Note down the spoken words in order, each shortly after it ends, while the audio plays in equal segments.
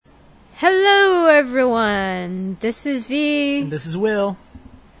Hello, everyone. This is V. And this is Will.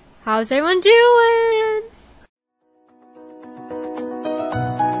 How's everyone doing?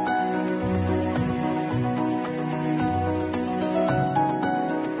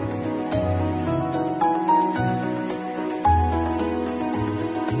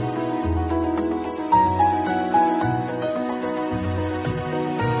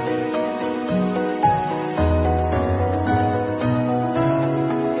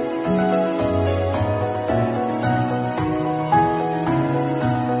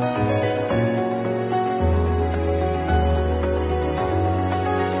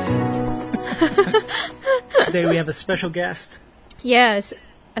 Today we have a special guest. Yes,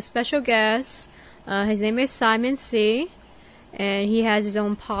 a special guest. His name is Simon C. And he has his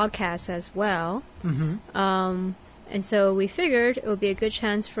own podcast as well. Mm-hmm. And so we figured it would be a good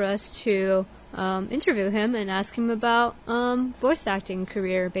chance for us to interview him and ask him about voice acting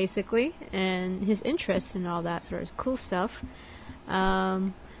career, basically, and his interests and all that sort of cool stuff.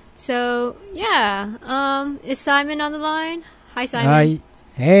 So, yeah. Is Simon on the line? Hi, Simon. Hi.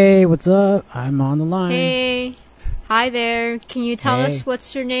 Hey, what's up? I'm on the line. Hey. Hi there. Can you tell us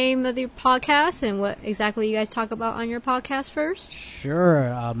what's your name of your podcast and what exactly you guys talk about on your podcast first?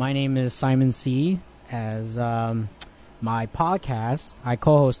 Sure. My name is Simon C. As my podcast, I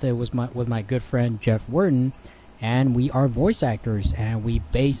co-host it with my good friend Jeff Wharton, and we are voice actors, and we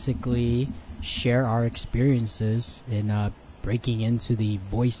basically share our experiences in breaking into the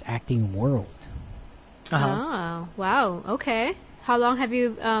voice acting world. Oh, wow. Okay. How long have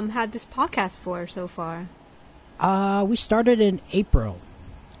you had this podcast for so far? We started in April,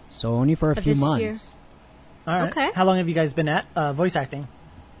 so only for a few months. Year. All right. Okay. How long have you guys been at voice acting?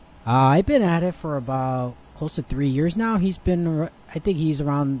 I've been at it for about close to 3 years now. I think he's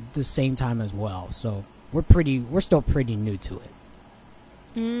around the same time as well. So we're still pretty new to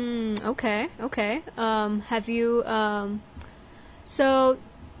it. Okay. Have you, so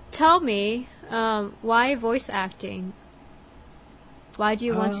tell me, why voice acting? Why do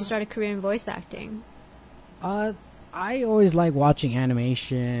you want to start a career in voice acting? I always like watching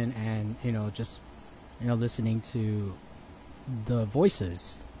animation and, just, listening to the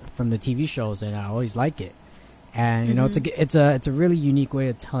voices from the TV shows, and I always like it. And, it's a really unique way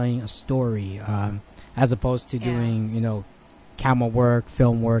of telling a story, as opposed to doing, camera work,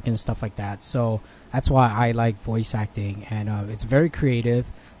 film work, and stuff like that. So that's why I like voice acting, and it's very creative.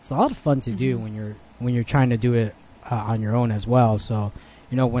 It's a lot of fun to do when you're trying to do it on your own as well. So,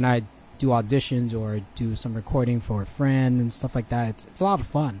 when I do auditions or do some recording for a friend and stuff like that, it's a lot of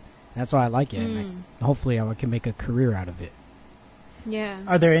fun. That's why I like it. And hopefully I can make a career out of it. Yeah.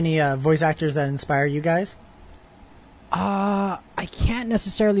 Are there any voice actors that inspire you guys? I can't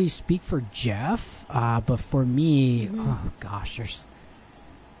necessarily speak for Jeff, but for me, oh gosh,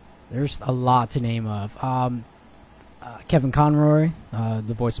 there's a lot to name of. Kevin Conroy,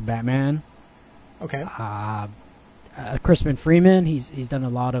 the voice of Batman. Okay. Crispin Freeman, he's done a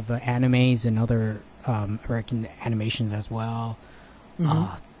lot of animes and other American animations as well.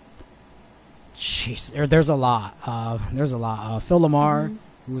 There's a lot. Phil Lamar,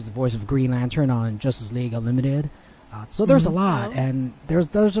 who was the voice of Green Lantern on Justice League Unlimited. So there's a lot, and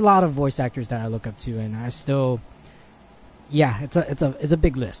there's a lot of voice actors that I look up to, and I still, it's a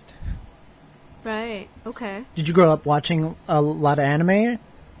big list. Right. Okay. Did you grow up watching a lot of anime?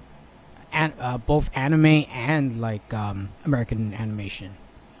 And both anime and like American animation.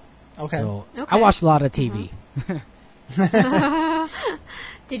 Okay. So I watched a lot of TV.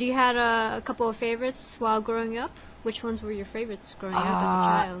 Did you have a couple of favorites while growing up? Which ones were your favorites growing up as a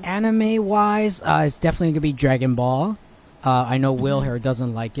child? Anime wise, it's definitely gonna be Dragon Ball. I know Will here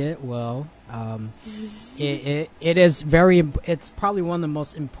doesn't like it. Well, it is it's probably one of the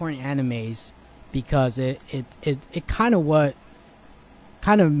most important animes because it kind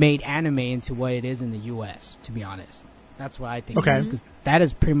of made anime into what it is in the U.S., to be honest. That's what I think. Okay. Because that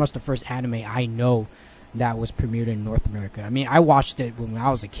is pretty much the first anime I know that was premiered in North America. I mean, I watched it when I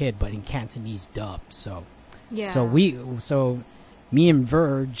was a kid, but in Cantonese dub. So, yeah. So me and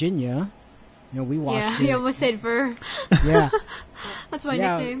Virginia, we watched it. You almost said Ver. Yeah. That's my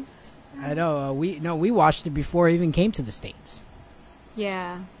nickname. I know. We watched it before it even came to the States.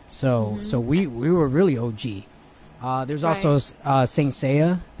 Yeah. So we were really OG. There's also Saint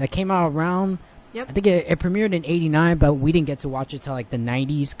Seiya that came out around. Yep. I think it premiered in '89, but we didn't get to watch it till like the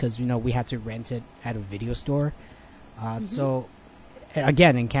 '90s because we had to rent it at a video store. So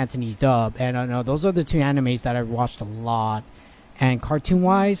again in Cantonese dub, and those are the two animes that I watched a lot. And cartoon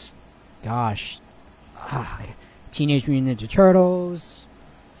wise, gosh, Teenage Mutant Ninja Turtles,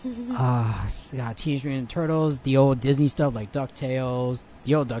 got Teenage Mutant Ninja Turtles, the old Disney stuff like DuckTales,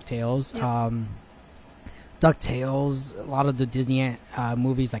 the old DuckTales, Yep. DuckTales, a lot of the Disney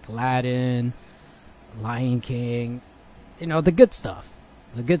movies like Aladdin, Lion King, the good stuff.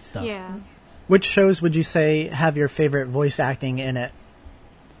 The good stuff. Yeah. Which shows would you say have your favorite voice acting in it?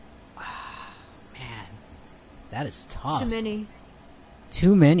 Man, that is tough. Too many.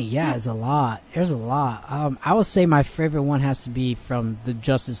 Too many, yeah, it's a lot. There's a lot. I would say my favorite one has to be from the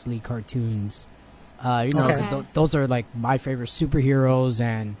Justice League cartoons. Okay. 'Cause those are like my favorite superheroes,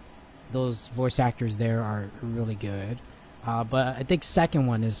 and those voice actors there are really good. But I think second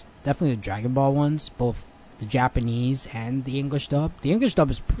one is definitely the Dragon Ball ones, both the Japanese and the English dub. The English dub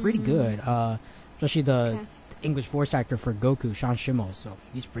is pretty good, especially the English voice actor for Goku, Sean Schemmel, so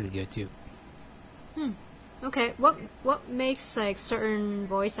he's pretty good too. Okay. What makes like certain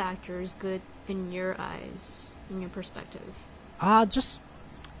voice actors good in your eyes, in your perspective? Just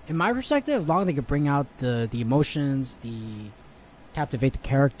in my perspective, as long as they could bring out the emotions, captivate the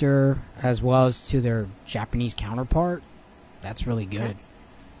character, as well as to their Japanese counterpart, that's really good.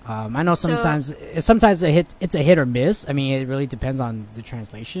 I know sometimes it's a hit or miss. I mean, it really depends on the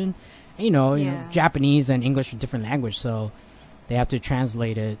translation. And, you know, Japanese and English are different language, so they have to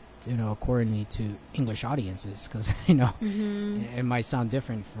translate it, accordingly to English audiences, because it might sound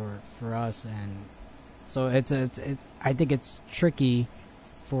different for us, and so it's I think it's tricky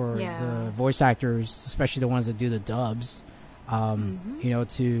for the voice actors, especially the ones that do the dubs,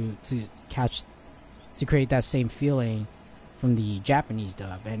 to create that same feeling from the Japanese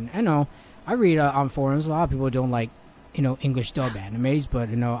dub. And I know I read on forums, a lot of people don't like English dub animes, but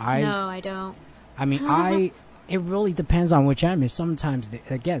No, I don't. I mean it really depends on which anime. Sometimes they're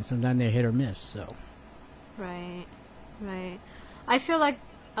hit or miss. So Right. I feel like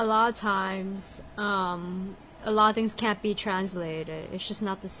a lot of times, a lot of things can't be translated. It's just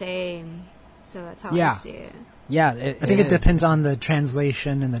not the same. So that's how I see it. Yeah, I think it depends on the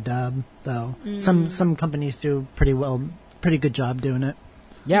translation and the dub, though. Some companies do pretty good job doing it.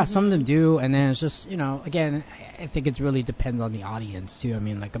 Yeah, some of them do, and then it's just, again, I think it really depends on the audience too. I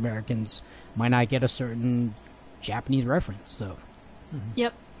mean, like Americans might not get a certain Japanese reference, so.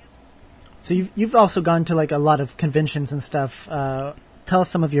 Yep. So you've also gone to like a lot of conventions and stuff. Tell us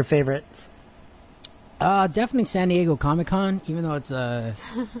some of your favorites. Definitely San Diego Comic-Con, even though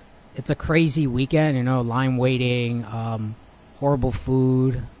it's a crazy weekend, line waiting, horrible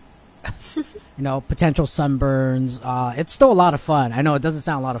food, potential sunburns. It's still a lot of fun. I know it doesn't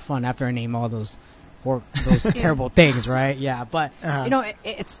sound a lot of fun after I name all those terrible things, right? Yeah, but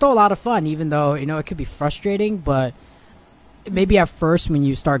it's still a lot of fun, even though it could be frustrating. But maybe at first when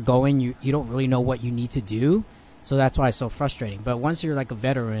you start going, you don't really know what you need to do, so that's why it's so frustrating. But once you're like a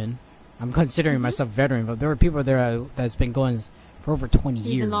veteran, I'm considering myself a veteran, but there are people there that's been going for over 20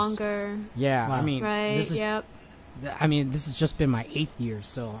 years. Even longer. Yeah, wow. I mean, Right. this has just been my 8th year,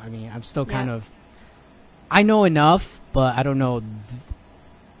 so I mean, I'm still kind of. I know enough, but I don't know,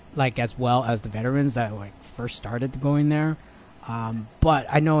 like as well as the veterans that like first started going there. But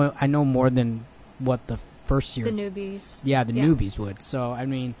I know more than what the first year. The newbies. Yeah, the newbies would. So I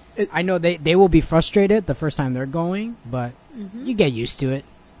mean, I know they will be frustrated the first time they're going, but you get used to it.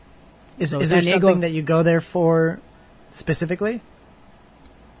 Is there something that you go there for specifically?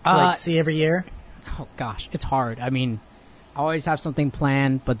 Like see every year? Oh gosh, it's hard. I mean, I always have something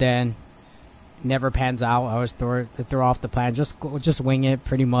planned, but then never pans out. I always throw off the plan. Just wing it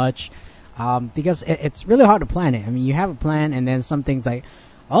pretty much, because it's really hard to plan it. I mean, you have a plan, and then some things like,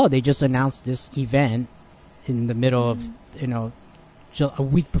 oh, they just announced this event in the middle of a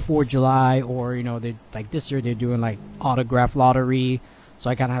week before July, or they like this year they're doing like autograph lottery. So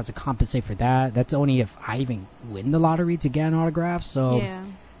I kind of have to compensate for that. That's only if I even win the lottery to get an autograph. So,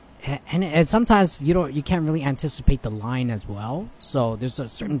 and sometimes you can't really anticipate the line as well. So there's a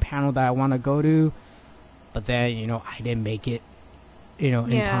certain panel that I want to go to, but then I didn't make it,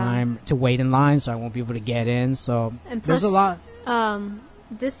 in time to wait in line, so I won't be able to get in. So and there's plus, a lot.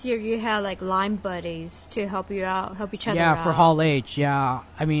 This year you had like line buddies to help you out, help each other out. Yeah, for Hall H. Yeah,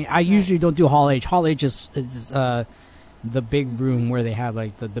 I mean I usually don't do Hall H. Hall H is the big room where they have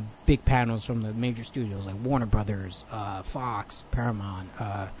like the big panels from the major studios like Warner Brothers, Fox, Paramount,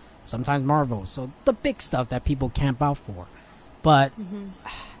 sometimes Marvel. So the big stuff that people camp out for. But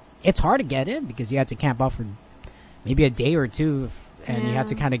it's hard to get in because you have to camp out for maybe a day or two, and you have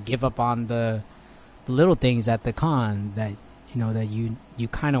to kind of give up on the little things at the con that that you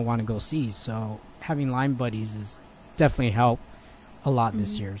kind of want to go see. So having line buddies is definitely helped a lot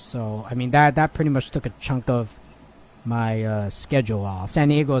this year. So I mean that pretty much took a chunk of my schedule off. San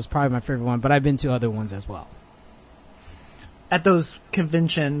Diego is probably my favorite one, but I've been to other ones as well. at those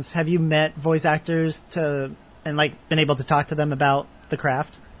conventions, have you met voice actors and like been able to talk to them about the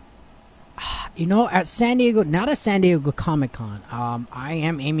craft? At San Diego, not at San Diego Comic Con. I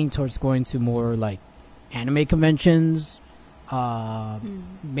am aiming towards going to more like anime conventions.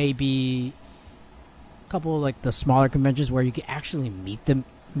 Maybe a couple of like the smaller conventions where you can actually meet them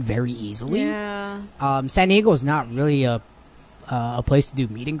very easily. Yeah. San Diego is not really a place to do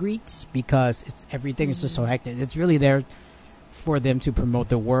meet and greets because everything is just so hectic. It's really there for them to promote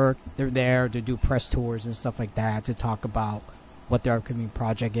their work. They're there to do press tours and stuff like that, to talk about what their upcoming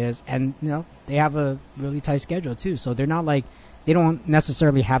project is. And, they have a really tight schedule too. So they're not like, they don't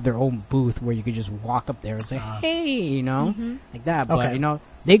necessarily have their own booth where you could just walk up there and say, hey, like that. Okay. But,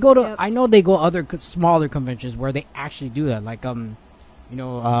 they go to, I know they go other smaller conventions where they actually do that. Like, WonderCon?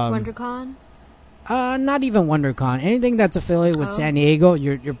 Not even WonderCon. Anything that's affiliated with San Diego,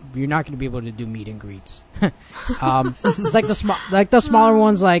 you're not going to be able to do meet and greets. It's like the smaller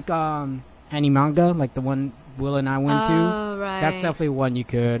ones, like Animanga, like the one Will and I went to. Oh, right. That's definitely one you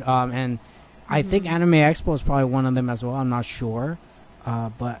could. And I think Anime Expo is probably one of them as well. I'm not sure.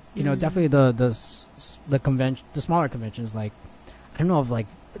 But definitely the convention, the smaller conventions, like I don't know if like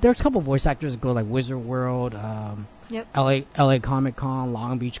there's a couple voice actors that go like Wizard World. Yep. LA Comic Con,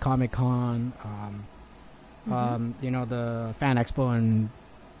 Long Beach Comic Con, the Fan Expo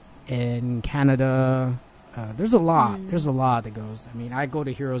in Canada. There's a lot. There's a lot that goes. I mean, I go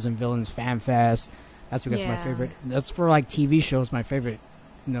to Heroes and Villains Fan Fest. That's because my favorite. That's for like TV shows. My favorite,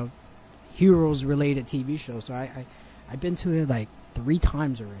 heroes related TV shows. So I've been to it like 3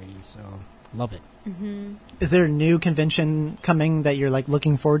 times already. So love it. Mm-hmm. Is there a new convention coming that you're like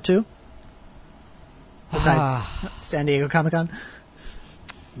looking forward to? Besides San Diego Comic-Con?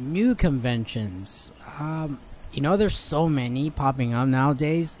 New conventions. There's so many popping up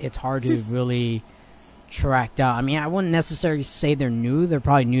nowadays. It's hard to really track down. I mean, I wouldn't necessarily say they're new. They're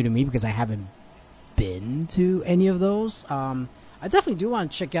probably new to me because I haven't been to any of those. I definitely do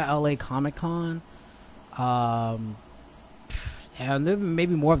want to check out LA Comic-Con. And there may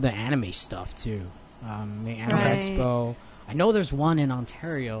be more of the anime stuff, too. Anime Expo. I know there's one in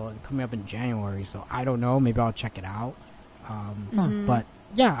Ontario coming up in January, so I don't know. Maybe I'll check it out. But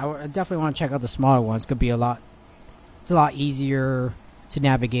yeah, I definitely want to check out the smaller ones. It's a lot easier to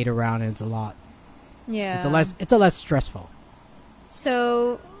navigate around, and it's a lot less stressful.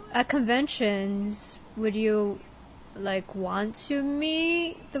 So at conventions, would you like want to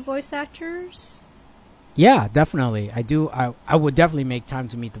meet the voice actors? Yeah, definitely. I do. I would definitely make time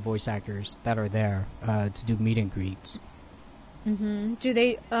to meet the voice actors that are there to do meet and greets. Mm-hmm. Do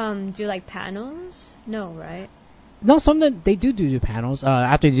they do like panels? No, right? No, some they do the panels.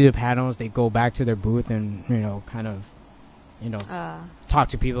 After they do the panels, they go back to their booth and talk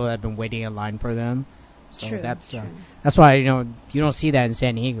to people that have been waiting in line for them. So true, that's why you don't see that in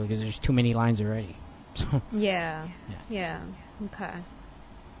San Diego because there's too many lines already. So yeah. Okay.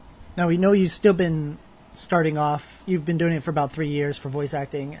 Now we know you've still been starting off. You've been doing it for about 3 years for voice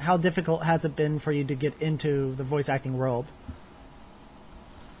acting. How difficult has it been for you to get into the voice acting world?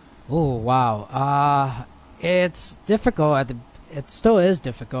 Oh wow, it's difficult. It still is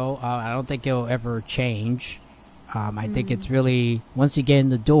difficult. I don't think it'll ever change. I think it's really once you get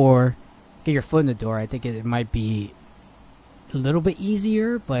your foot in the door. I think it might be a little bit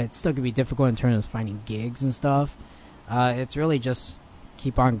easier, but it's still gonna be difficult in terms of finding gigs and stuff. It's really just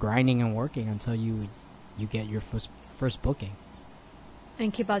keep on grinding and working until you get your first booking.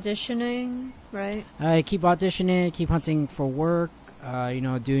 And keep auditioning, right? Keep auditioning, keep hunting for work.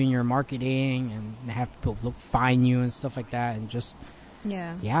 Doing your marketing and have people find you and stuff like that, and just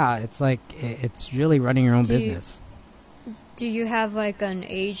it's like it's really running your own business. Do you have like an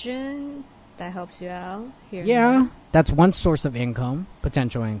agent that helps you out here? Yeah, that's one source of income,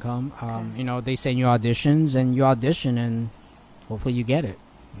 potential income. Okay. They send you auditions and you audition and hopefully you get it.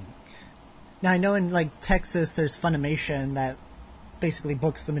 Now I know in like Texas there's Funimation that basically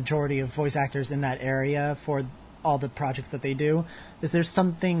books the majority of voice actors in that area for all the projects that they do. Is there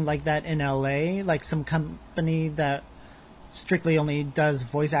something like that in LA, like some company that strictly only does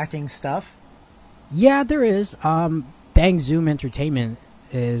voice acting stuff? Yeah, there is. Bang Zoom Entertainment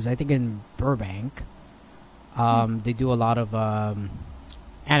is, I think, in Burbank. They do a lot of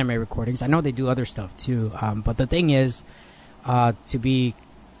anime recordings. I know they do other stuff too. But the thing is, to be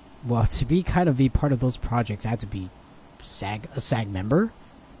kind of be part of those projects, I had to be a SAG member,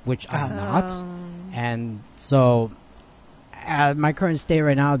 which I'm not. And so, at my current state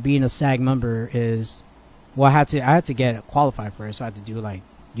right now, being a SAG member is, I had to get qualified first. So I had to do like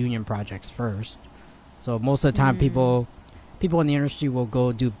union projects first. So most of the time, people in the industry will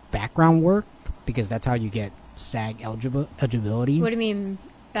go do background work because that's how you get SAG eligibility. What do you mean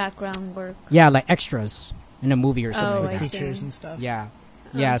background work? Yeah, like extras in a movie or something Oh, like I that. see. Features and stuff. Yeah.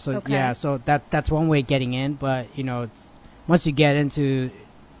 Oh, Yeah, so okay. so that's one way of getting in, but you know, once you get into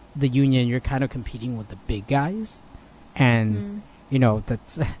the union, you're kind of competing with the big guys, and Mm. you know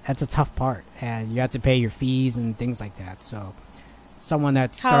that's a tough part, and you have to pay your fees and things like that. So someone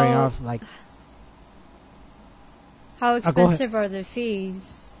that's starting How- off, like, How go ahead. expensive are the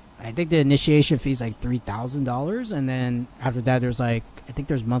fees? I think the initiation fee is like $3,000, and then after that there's like, I think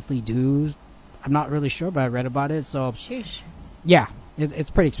there's monthly dues. I'm not really sure, but I read about it. So Sheesh. yeah, it's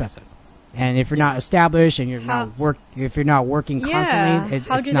pretty expensive. And if you're not established and you're How- if you're not working Yeah. constantly,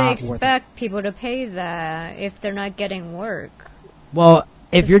 How it's do they not worth it. expect people to pay that if they're not getting work? Well,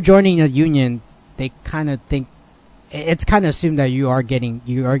 if you're joining a union, they kind of think it's kind of assumed that you are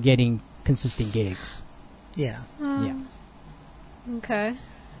getting consistent gigs. Yeah. Yeah. Okay.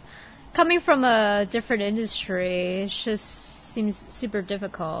 Coming from a different industry, it just seems super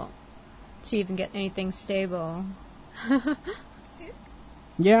difficult to even get anything stable.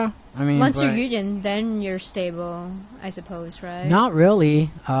 Yeah, I mean, Once you're but union, then you're stable, I suppose, right? not really.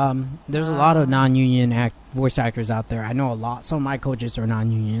 There's a lot of Oh. non-union voice actors out there. I know a lot. Some of my coaches are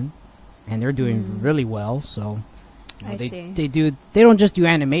non-union, and they're doing really well. So you know, I see. they don't just do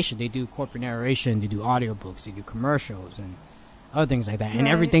animation. They do corporate narration. They do audiobooks. They do commercials and other things like that. And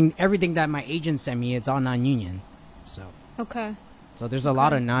Right. everything that my agent sent me, it's all non-union. So Okay. there's a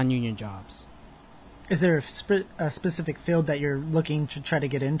lot Okay. of non-union jobs. Is there a specific field that you're looking to try to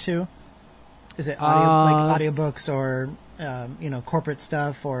get into? Is it like audiobooks or corporate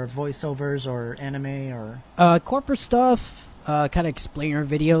stuff or voiceovers or anime or? Corporate stuff, kind of explainer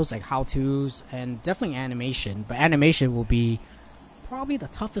videos like how-tos, and definitely animation. But animation will be probably the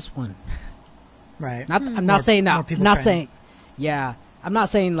toughest one. Right. I'm More- not saying more that. people I'm not trying. saying. Yeah, I'm not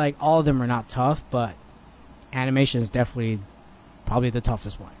saying like all of them are not tough, but animation is definitely probably the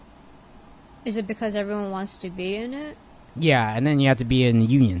toughest one. Is it because everyone wants to be in it? Yeah, and then you have to be in the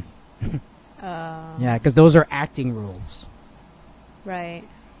union. Uh, Yeah, because those are acting rules. Right.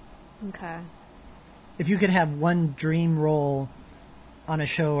 Okay. If you could have one dream role on a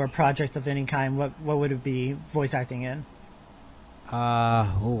show or project of any kind, what would it be voice acting in?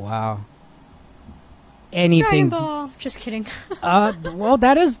 Oh wow. Dragon Anything. Ball. Just kidding. Well,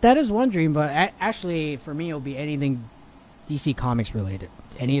 that is one dream, but actually for me it'll be anything DC Comics related.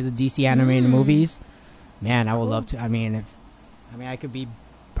 Any of the DC animated movies. Man, I would love to. I mean, I could be,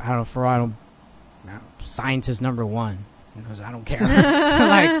 I don't know, scientist number one. Because I don't care.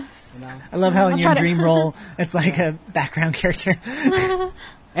 Like, I love how in I'm your trying to- dream role it's like a background character.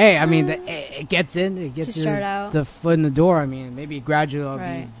 hey, I mean, it gets To start out. the foot in the door. I mean, maybe gradually I'll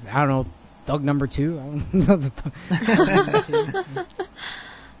Right. be, I don't know, thug number 2. I don't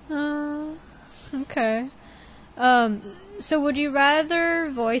know. Okay. So would you rather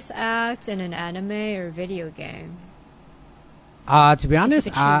voice act in an anime or video game? To be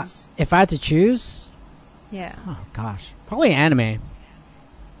honest, could choose. if I had to choose, Yeah. oh gosh, probably anime.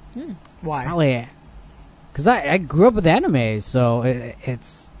 Why? Probably, because I grew up with anime, so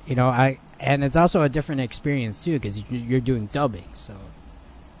it's and it's also a different experience too, because you're doing dubbing, so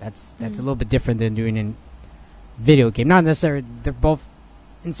that's a little bit different than doing in video game. Not necessarily, they're both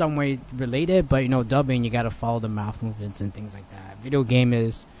in some way related, but dubbing, you got to follow the mouth movements and things like that. Video game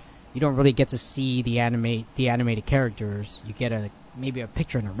is, you don't really get to see the animated characters. You get maybe a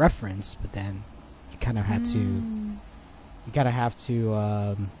picture and a reference, but then you kind of have to, you gotta have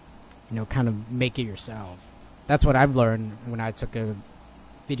to kind of make it yourself. That's what I've learned when I took a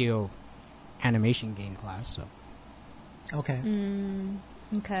video animation game class. So Okay.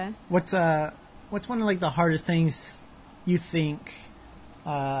 Okay. What's one of like the hardest things you think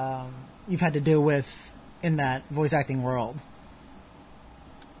you've had to deal with in that voice acting world?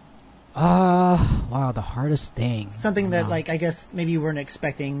 wow, the hardest thing. Something that Wow. like I guess maybe you weren't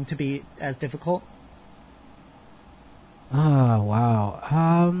expecting to be as difficult. Oh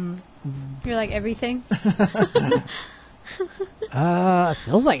wow. You're like everything? It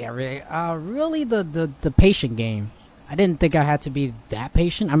feels like everything. Really, the patient game. I didn't think I had to be that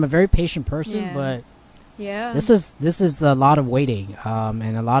patient. I'm a very patient person, Yeah. but Yeah. this is a lot of waiting,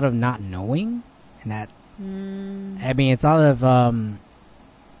 and a lot of not knowing, and that. I mean, it's all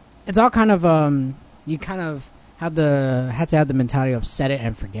kind of you kind of had to have the mentality of set it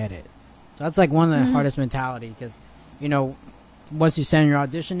and forget it. So that's like one of the hardest mentality, because once you send your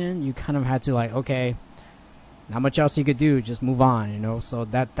audition in, you kind of had to like, okay, not much else you could do, just move on, so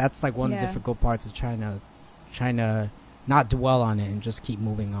that's like one of the Yeah. difficult parts of trying to not dwell on it and just keep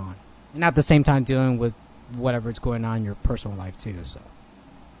moving on, and at the same time dealing with whatever's going on in your personal life too. So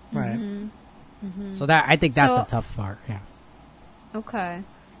Right. So that I think that's So- the tough part. Yeah. Okay.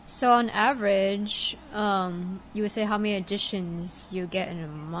 So on average, you would say how many auditions you get in a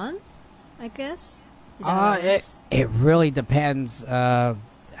month, I guess? Is that how it works? It really depends. I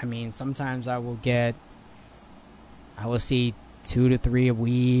mean, sometimes I will see 2 to 3 a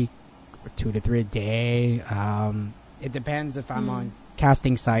week, or 2 to 3 a day. It depends if I'm on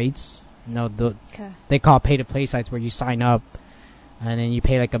casting sites. You know, Okay. they call pay-to-play sites where you sign up and then you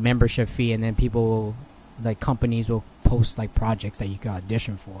pay like a membership fee, and then people, like companies, will post like projects that you can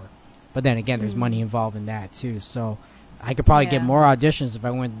audition for. But then again, there's money involved in that too. So I could probably get Yeah. more auditions if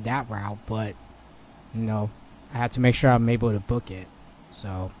I went that route, but you know, I have to make sure I'm able to book it.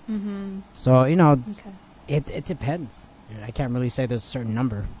 So, you know, Okay. it depends. I can't really say there's a certain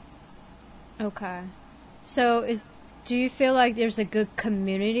number. Okay. So do you feel like there's a good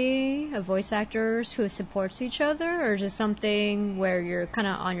community of voice actors who supports each other, or is it something where you're kind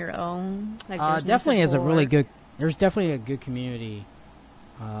of on your own? Like there's no Definitely is a really support? good. There's definitely a good community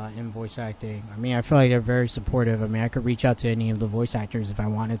in voice acting. I mean, I feel like they're very supportive. I mean, I could reach out to any of the voice actors if I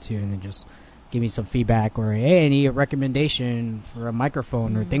wanted to, and then just give me some feedback, or hey, I need a recommendation for a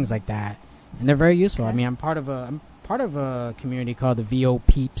microphone or things like that. And they're very useful. Okay. I mean, I'm part of a community called the VO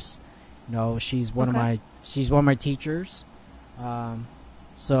Peeps. You know, she's one of my teachers.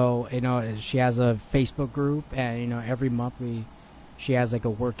 So you know, she has a Facebook group, and you know, every month she has like a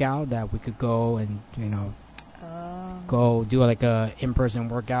workout that we could go and, you know, go do like a in-person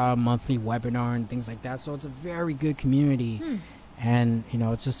workout, monthly webinar and things like that. So it's a very good community. And you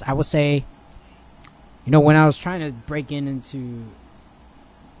know, it's just, I would say, you know, when I was trying to break into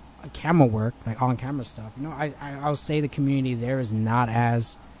camera work, like on camera stuff, you know, I would say the community there is not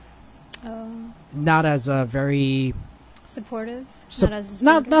as very Supportive?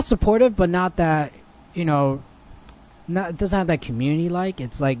 not supportive, but not that, you know, it doesn't have that community. Like,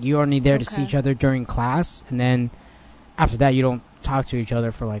 it's like you're only there to see each other during class, and then after that you don't talk to each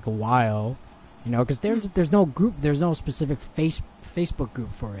other for like a while, you know, because there's no group, there's no specific Facebook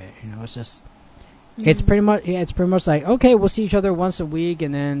group for it. You know, it's just it's pretty much like, okay, we'll see each other once a week,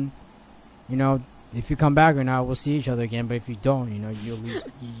 and then, you know, if you come back or not, we'll see each other again. But if you don't, you know,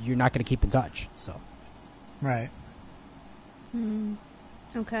 you're not gonna keep in touch. So Right.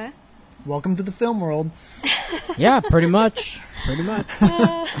 Okay. Welcome to the film world. yeah, pretty much.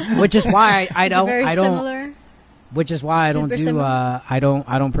 Which is why I don't Similar? which is why I don't Super do similar? I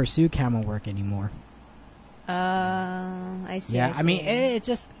don't pursue camera work anymore. I see. Yeah, I mean,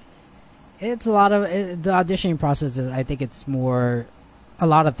 see. it's a lot of the auditioning process. I think it's more a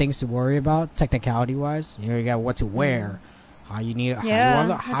lot of things to worry about technicality wise. You know, you got what to wear, how you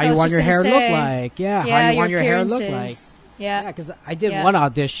want your hair look like. Yeah, how you want your hair look like. Yeah. Because I did one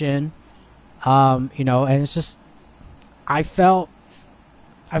audition, you know, and it's just I felt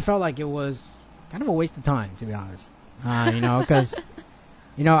like it was kind of a waste of time, to be honest. You know, because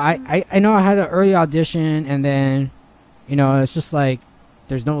you know, I know I had an early audition, and then, you know, it's just like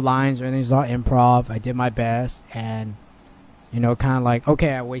there's no lines or anything. It's all improv. I did my best, and, you know, kind of like,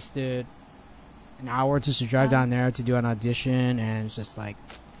 okay, I wasted an hour just to drive down there to do an audition, and it's just like,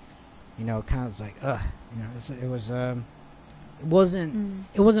 you know, kind of like, ugh, you know, it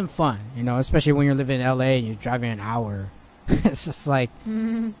wasn't fun, you know, especially when you're living in LA and you're driving an hour. It's just like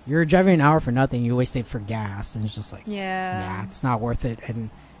you're driving an hour for nothing. You wasted for gas, and it's just like, yeah, it's not worth it. And,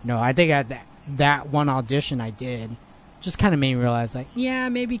 you know, I think that one audition I did just kind of made me realize, like, yeah,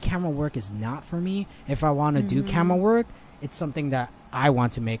 maybe camera work is not for me. If I want to do camera work, it's something that I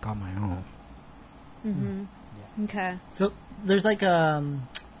want to make on my own. Okay. So there's like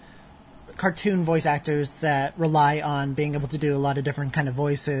cartoon voice actors that rely on being able to do a lot of different kind of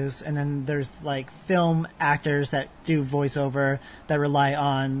voices, and then there's like film actors that do voiceover that rely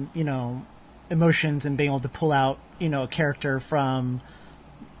on, you know, emotions and being able to pull out, you know, a character from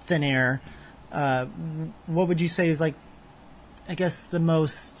thin air. What would you say is, like, I guess, the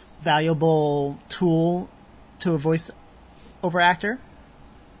most valuable tool to a voice-over actor?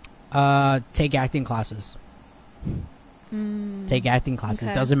 Take acting classes. Take acting classes.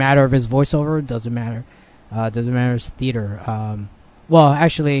 Okay. Doesn't matter if it's voiceover. Doesn't matter. Doesn't matter if it's theater. Well,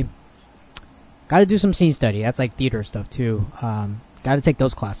 actually, got to do some scene study. That's like theater stuff too. Got to take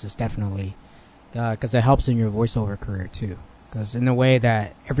those classes definitely, because it helps in your voiceover career too. Because in the way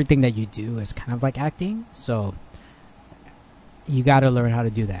that everything that you do is kind of like acting, so you got to learn how to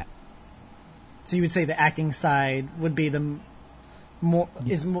do that. So you would say the acting side would be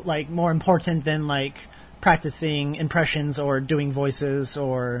more important than like practicing impressions or doing voices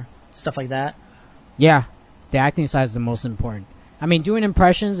or stuff like that? Yeah, the acting side is the most important. I mean, doing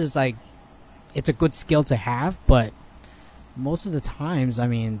impressions is like, it's a good skill to have, but most of the times, I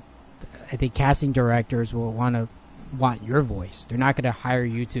mean, I think casting directors will want your voice. They're not gonna hire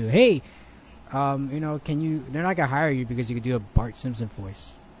you to, hey, they're not gonna hire you because you could do a Bart Simpson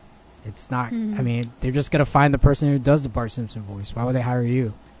voice. It's not. Mhm. I mean, they're just gonna find the person who does the Bart Simpson voice. Why would they hire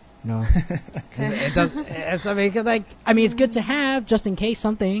you? You know, 'cause it does. It's good to have just in case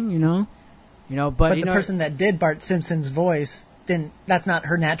something. But the person that did Bart Simpson's voice didn't. That's not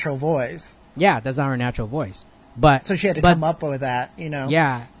her natural voice. Yeah, that's not her natural voice. But so she had to come up with that.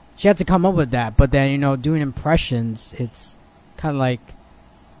 Yeah, she had to come up with that. But then doing impressions, it's kind of like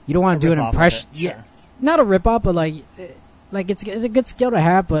you don't want to do an impression. Sure. Yeah, not a rip off, but like it's a good skill to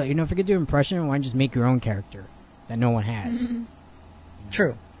have. But if you could do impression, why not just make your own character that no one has? Mm-hmm.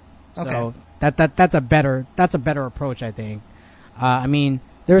 True. Okay. So that's a better approach, I think. I mean,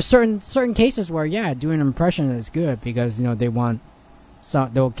 there are certain cases where doing an impression is good because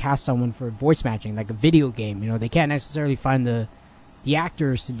they'll cast someone for voice matching, like a video game. They can't necessarily find the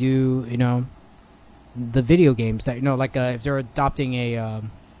actors to do the video games that like if they're adopting a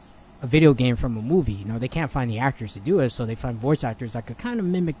video game from a movie, they can't find the actors to do it, so they find voice actors that could kind of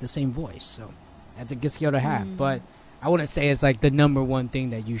mimic the same voice. So that's a good skill to have, but I wouldn't say it's like the number one thing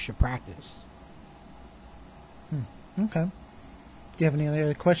that you should practice. Okay. Do you have any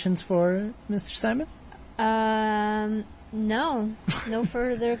other questions for Mr. Simon? No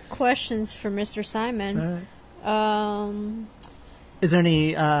further questions for Mr. Simon. All right. Is there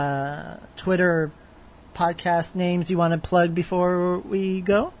any Twitter podcast names you want to plug before we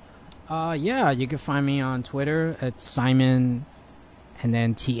go? You can find me on Twitter at Simon and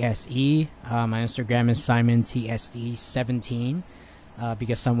then TSE. My Instagram is SimonTSD17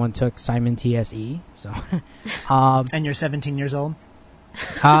 because someone took Simon TSE. So, and you're 17 years old?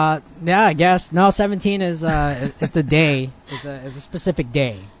 Yeah, I guess. No, 17 is it's the day. It's a specific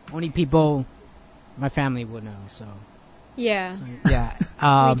day. Only people, my family would know. So. Yeah. So, yeah.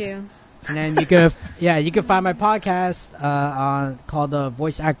 We do. And then you can find my podcast called the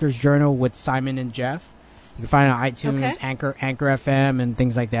Voice Actors Journal with Simon and Jeff. You can find it on iTunes, Okay. Anchor FM, and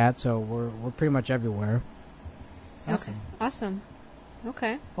things like that. So we're pretty much everywhere. Awesome. Okay. Awesome.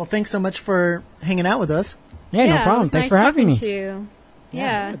 Okay. Well, thanks so much for hanging out with us. Yeah, no problem. Thanks for having me. To you.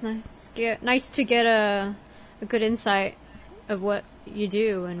 Yeah, it's nice to get a good insight of what you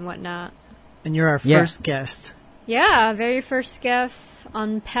do and whatnot. And you're our first guest. Yeah, very first guest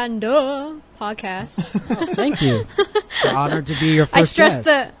on Panda podcast. Oh, thank you. It's an honor to be your first guest.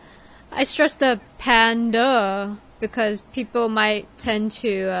 I stress the Panda because people might tend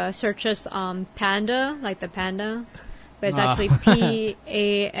to search us on Panda, like the panda, but it's actually PANDUH.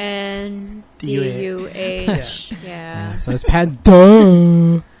 Yeah. So it's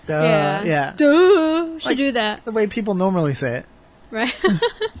Panda. Yeah. Duh. Should do that. The way people normally say it. Right.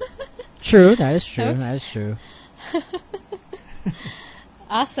 True. That is true. That is true.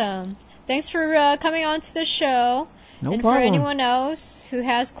 Awesome. Thanks for coming on to the show. No and problem. For anyone else who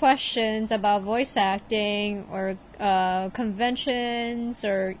has questions about voice acting or conventions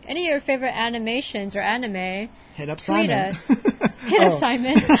or any of your favorite animations or anime, hit up tweet Simon. us. Hit up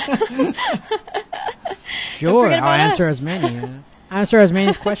Simon. Sure, I'll answer as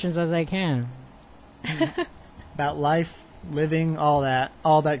many questions as I can. About life, living, all that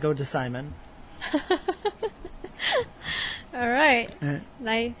go to Simon. All right.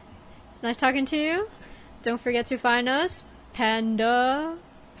 It's nice talking to you. Don't forget to find us, Panda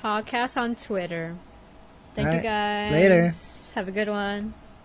Podcast on Twitter. Thank you guys. Later. Have a good one.